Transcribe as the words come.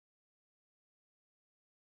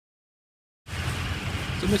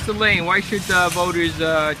So, Mr. Lane, why should voters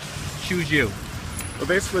choose you? Well,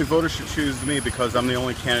 basically, voters should choose me because I'm the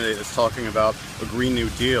only candidate that's talking about a Green New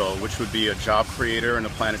Deal, which would be a job creator and a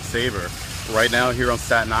planet saver. Right now, here on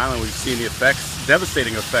Staten Island, we've seen the effects,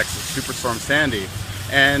 devastating effects of Superstorm Sandy,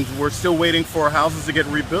 and we're still waiting for houses to get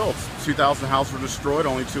rebuilt. 2,000 houses were destroyed,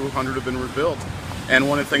 only 200 have been rebuilt. And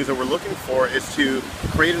one of the things that we're looking for is to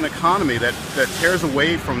create an economy that tears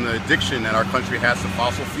away from the addiction that our country has to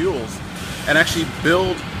fossil fuels and actually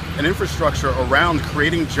build an infrastructure around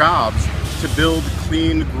creating jobs to build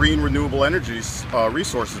clean, green, renewable energy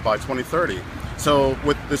resources by 2030. So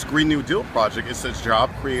with this Green New Deal project, it's a job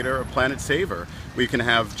creator, a planet saver. We can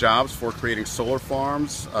have jobs for creating solar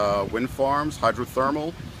farms, wind farms,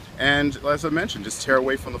 hydrothermal, and as I mentioned, just tear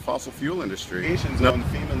away from the fossil fuel industry. Asians on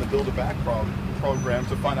FEMA and the Build It Back program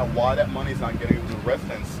to find out why that money is not getting to the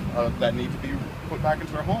residents that need to be put back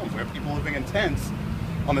into their homes. We have people living in tents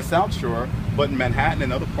on the South Shore, but in Manhattan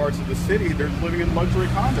and other parts of the city, they're living in luxury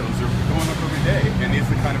condos. They're going up every day, and these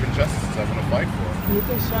are the kind of injustices I want to fight for. You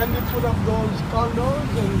think Sandy put up those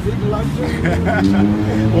condos and big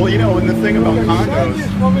luxury? Well, you know, and the thing about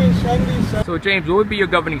condos... So, James, what would be your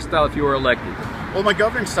governing style if you were elected? Well, my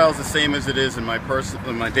governing style is the same as it is in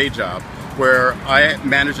my day job, where I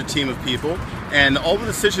manage a team of people, and all the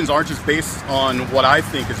decisions aren't just based on what I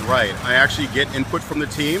think is right. I actually get input from the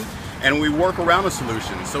team, and we work around a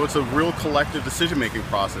solution. So it's a real collective decision-making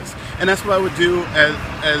process. And that's what I would do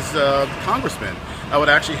as a congressman. I would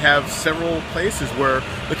actually have several places where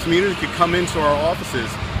the community could come into our offices,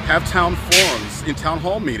 have town forums, in town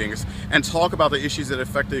hall meetings, and talk about the issues that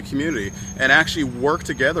affect the community, and actually work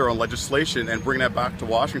together on legislation and bring that back to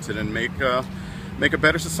Washington and make a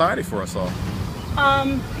better society for us all.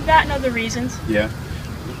 That and other reasons. Yeah.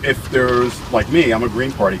 If there's, like me, I'm a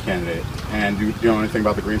Green Party candidate. And do you know anything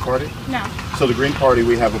about the Green Party? No. So the Green Party,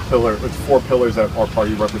 we have a pillar, it's 4 pillars that our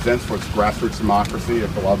party represents. For its grassroots democracy,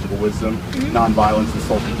 ecological wisdom, nonviolence, and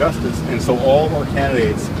social justice. And so all of our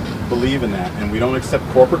candidates believe in that. And we don't accept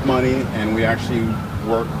corporate money, and we actually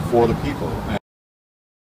work for the people.